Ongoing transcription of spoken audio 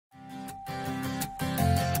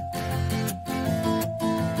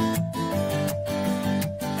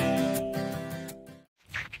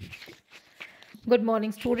Good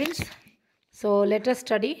morning, students. So let us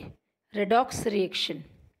study redox reaction.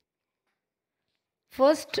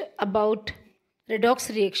 First, about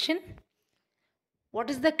redox reaction. What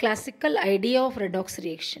is the classical idea of redox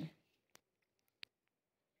reaction?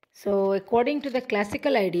 So, according to the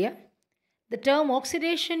classical idea, the term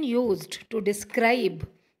oxidation used to describe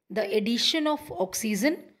the addition of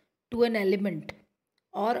oxygen to an element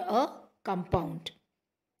or a compound.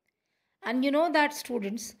 And you know that,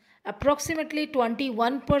 students, approximately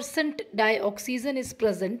 21% dioxygen is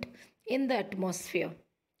present in the atmosphere.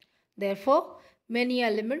 Therefore, many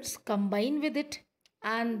elements combine with it,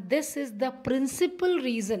 and this is the principal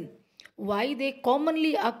reason why they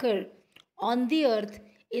commonly occur on the earth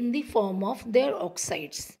in the form of their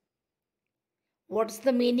oxides. What's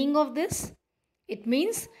the meaning of this? It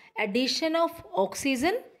means addition of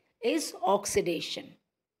oxygen is oxidation.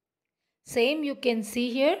 Same you can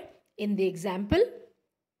see here in the example.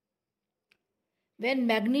 When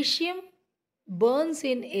magnesium burns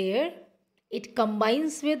in air, it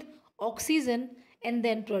combines with oxygen and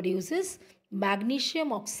then produces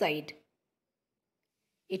magnesium oxide.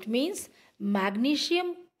 It means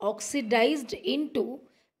magnesium oxidized into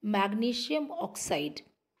magnesium oxide.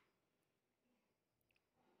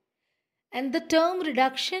 And the term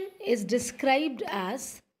reduction is described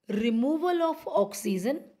as removal of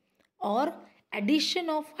oxygen or addition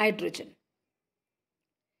of hydrogen.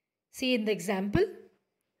 See in the example,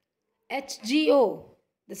 HgO,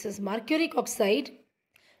 this is mercuric oxide,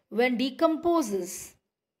 when decomposes,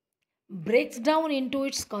 breaks down into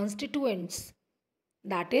its constituents,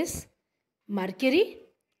 that is mercury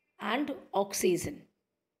and oxygen.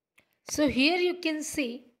 So here you can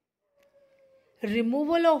see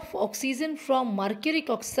removal of oxygen from mercuric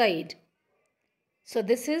oxide. So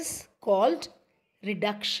this is called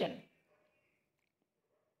reduction.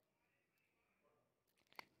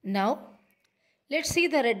 Now let's see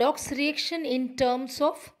the redox reaction in terms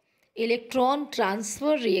of electron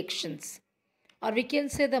transfer reactions, or we can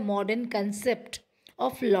say the modern concept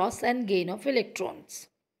of loss and gain of electrons.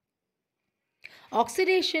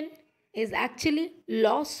 Oxidation is actually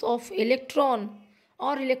loss of electron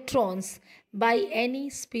or electrons by any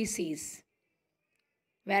species,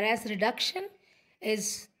 whereas reduction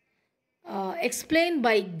is explained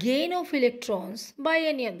by gain of electrons by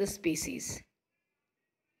any of the species.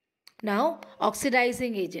 Now,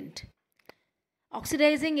 oxidizing agent.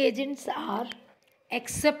 Oxidizing agents are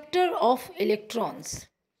acceptor of electrons.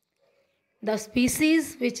 The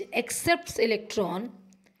species which accepts electron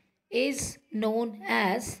is known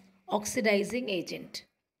as oxidizing agent.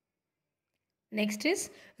 Next is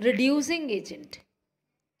reducing agent.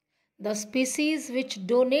 The species which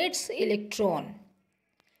donates electron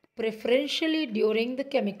preferentially during the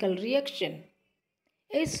chemical reaction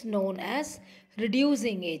is known as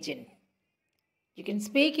reducing agent. You can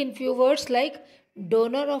speak in few words like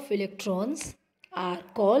donor of electrons are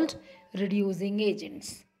called reducing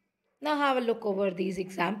agents. Now have a look over these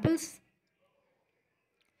examples.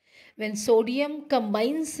 When sodium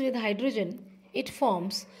combines with hydrogen, it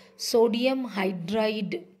forms sodium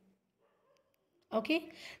hydride. Okay,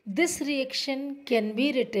 this reaction can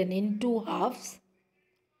be written in two halves.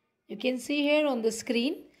 You can see here on the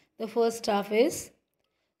screen, the first half is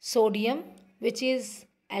sodium, which is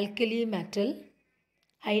alkali metal,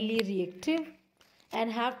 highly reactive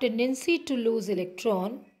and have tendency to lose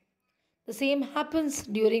electron. The same happens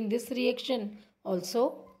during this reaction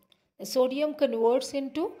also. The sodium converts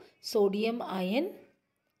into sodium ion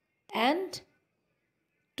and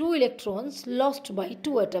 2 electrons lost by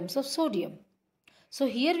 2 atoms of sodium. So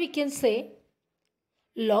here we can say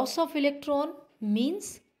loss of electron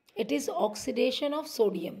means it is oxidation of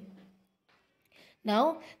sodium.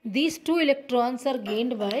 Now these 2 electrons are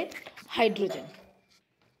gained by hydrogen.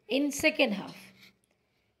 In second half,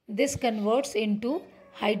 this converts into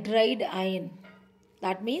hydride ion.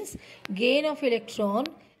 That means gain of electron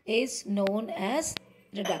is known as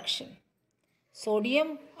reduction.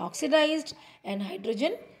 Sodium oxidized and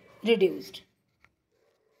hydrogen reduced.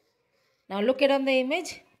 Now look at on the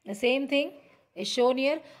image. The same thing is shown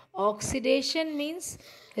here. Oxidation means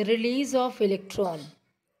release of electron.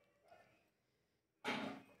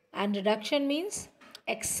 And reduction means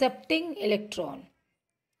accepting electron.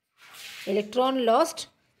 Electron lost,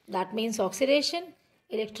 that means oxidation.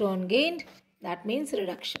 Electron gained, that means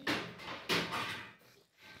reduction.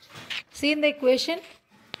 See in the equation,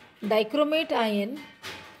 dichromate ion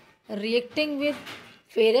reacting with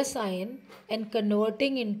ferrous ion and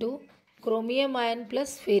converting into chromium ion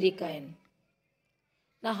plus ferric ion.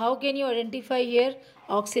 Now how can you identify here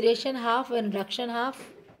oxidation half and reduction half?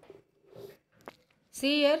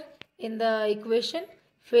 See here in the equation,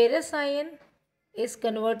 ferrous ion is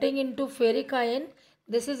converting into ferric ion.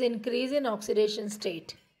 This is increase in oxidation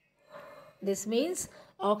state. This means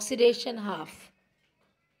oxidation half.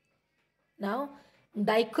 Now,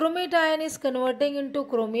 dichromate ion is converting into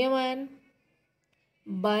chromium ion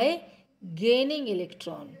by gaining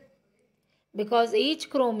electron, because each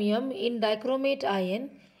chromium in dichromate ion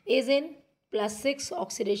is in +6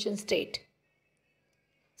 oxidation state.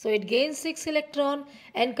 So it gains 6 electron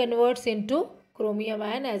and converts into chromium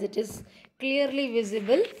ion, as it is clearly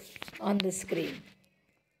visible on the screen.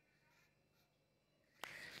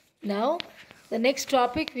 Now, the next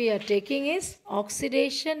topic we are taking is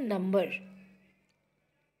oxidation number.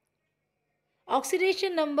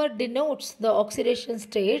 Oxidation number denotes the oxidation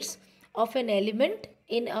states of an element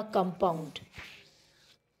in a compound.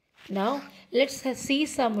 Now, let's see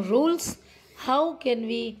some rules. How can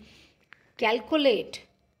we calculate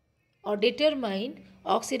or determine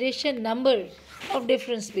oxidation number of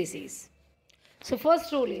different species? So,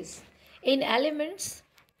 first rule is, in elements,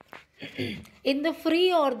 in the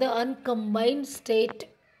free or the uncombined state,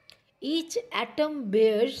 each atom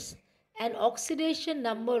bears an oxidation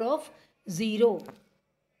number of 0.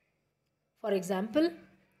 For example,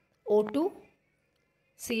 O2,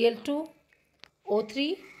 Cl2,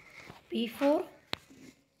 O3, P4,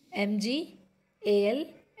 Mg, Al,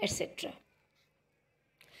 etc.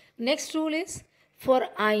 Next rule is, for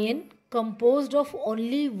ion composed of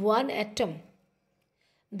only one atom,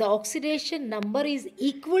 the oxidation number is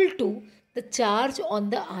equal to the charge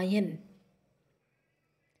on the ion.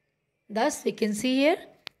 Thus, we can see here,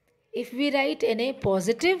 if we write Na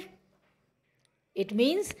positive, it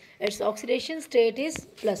means its oxidation state is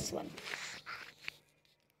 +1.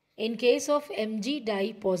 In case of Mg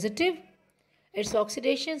di positive, its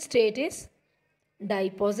oxidation state is di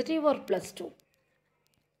positive or +2.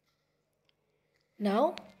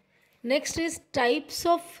 Now, next is types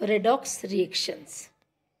of redox reactions.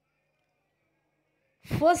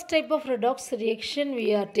 First type of redox reaction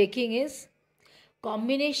we are taking is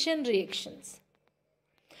combination reactions.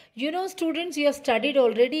 You know, students, you have studied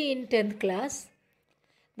already in 10th class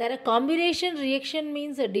that a combination reaction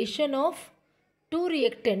means addition of two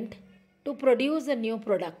reactant to produce a new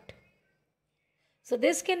product. So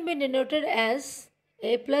this can be denoted as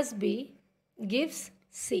A plus B gives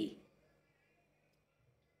C.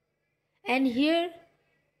 And here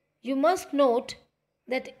you must note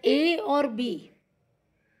that A or B,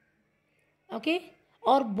 okay,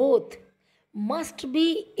 or both, must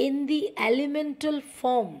be in the elemental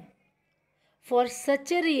form for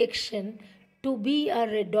such a reaction to be a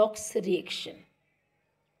redox reaction.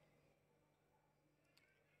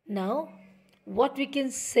 Now, what we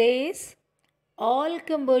can say is, all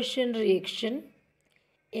combustion reaction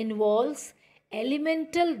involves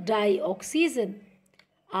elemental dioxygen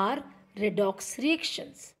are redox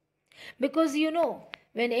reactions. Because you know,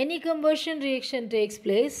 when any combustion reaction takes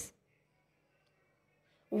place,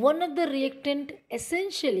 one of the reactant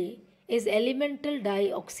essentially is elemental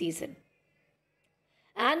dioxygen.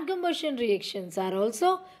 And combustion reactions are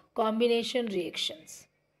also combination reactions.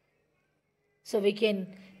 So we can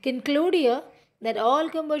conclude here that all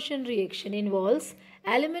combustion reaction involves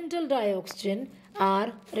elemental dioxygen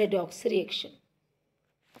or redox reaction.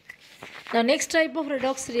 Now, next type of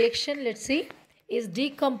redox reaction, let's see, is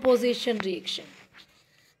decomposition reaction.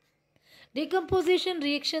 Decomposition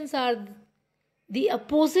reactions are the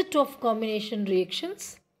opposite of combination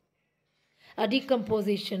reactions. A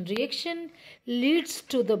decomposition reaction leads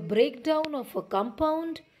to the breakdown of a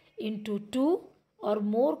compound into two or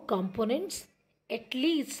more components, at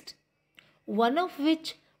least one of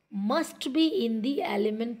which must be in the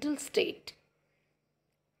elemental state.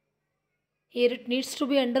 Here it needs to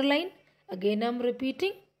be underlined. Again I am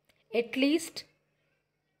repeating, at least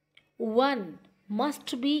one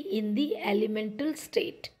must be in the elemental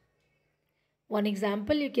state. One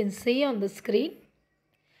example you can see on the screen.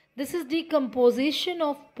 This is decomposition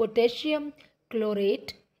of potassium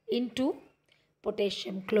chlorate into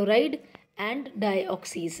potassium chloride and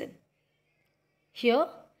dioxygen. Here,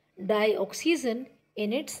 dioxygen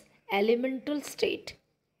in its elemental state.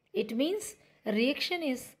 It means reaction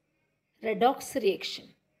is redox reaction.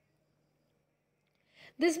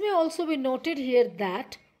 This may also be noted here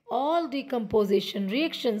that all decomposition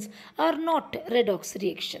reactions are not redox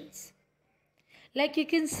reactions. Like you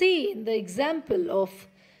can see in the example of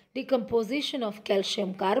decomposition of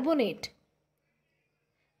calcium carbonate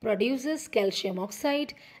produces calcium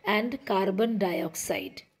oxide and carbon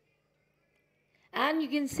dioxide. And you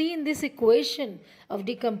can see in this equation of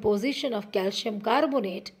decomposition of calcium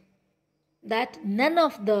carbonate that none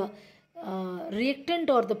of the reactant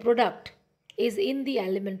or the product is in the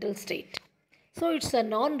elemental state. So it's a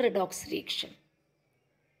non-redox reaction.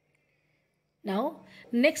 Now,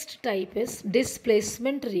 next type is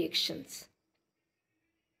displacement reactions.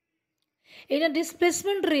 In a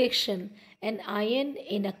displacement reaction, an ion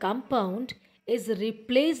in a compound is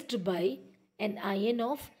replaced by an ion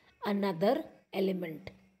of another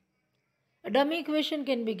element. A dummy equation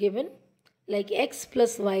can be given like x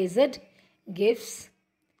plus yz gives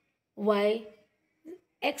y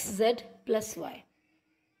xz plus y.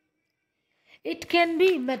 It can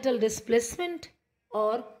be metal displacement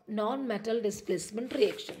or non-metal displacement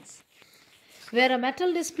reactions, where a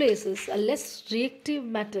metal displaces a less reactive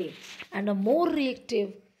metal and a more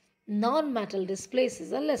reactive non-metal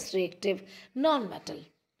displaces a less reactive non-metal.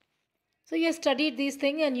 So you have studied these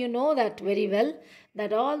things and you know that very well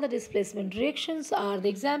that all the displacement reactions are the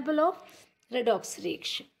example of redox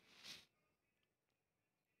reaction.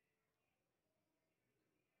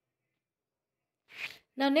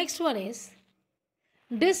 Now next one is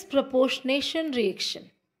disproportionation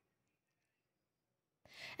reaction.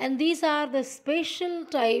 And these are the special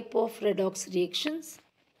type of redox reactions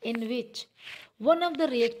in which one of the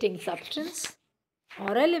reacting substance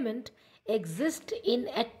or element exists in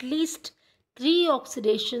at least 3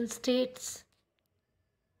 oxidation states,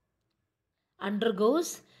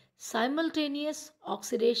 undergoes simultaneous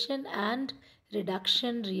oxidation and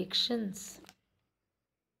reduction reactions.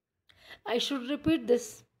 I should repeat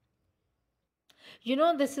this. You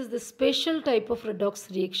know, this is the special type of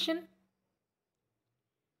redox reaction,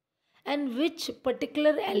 and which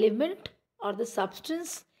particular element or the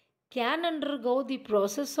substance can undergo the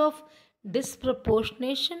process of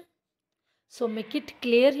disproportionation. So make it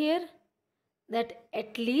clear here that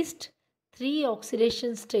at least 3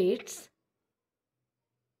 oxidation states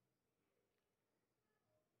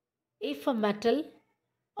if a metal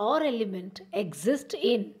or element exists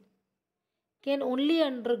in can only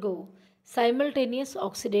undergo simultaneous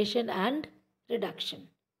oxidation and reduction.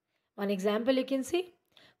 One example you can see,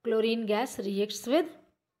 chlorine gas reacts with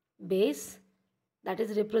base that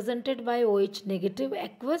is represented by OH negative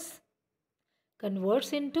aqueous,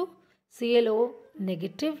 converts into ClO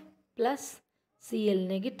negative plus Cl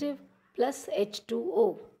negative plus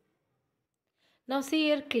H2O. Now see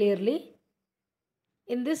here clearly,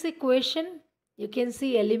 in this equation you can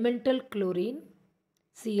see elemental chlorine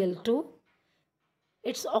Cl2,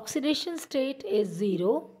 its oxidation state is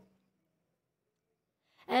 0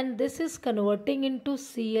 and this is converting into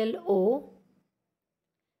ClO.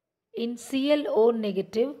 In ClO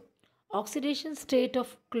negative, oxidation state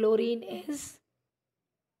of chlorine is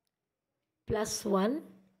 +1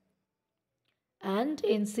 and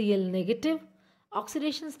in Cl negative,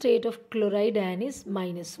 oxidation state of chloride ion is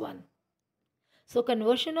 -1. So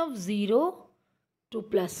conversion of 0 to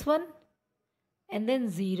 +1 and then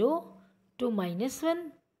 0 to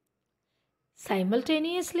 -1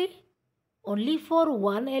 simultaneously only for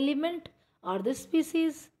one element or the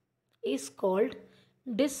species is called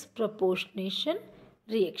disproportionation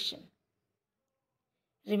reaction.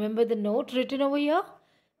 Remember the note written over here?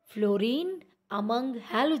 Fluorine among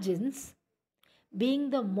halogens being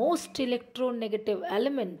the most electronegative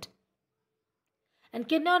element and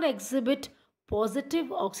cannot exhibit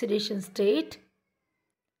positive oxidation state,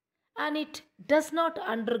 and it does not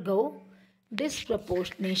undergo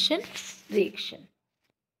disproportionation reaction.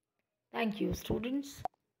 Thank you, students.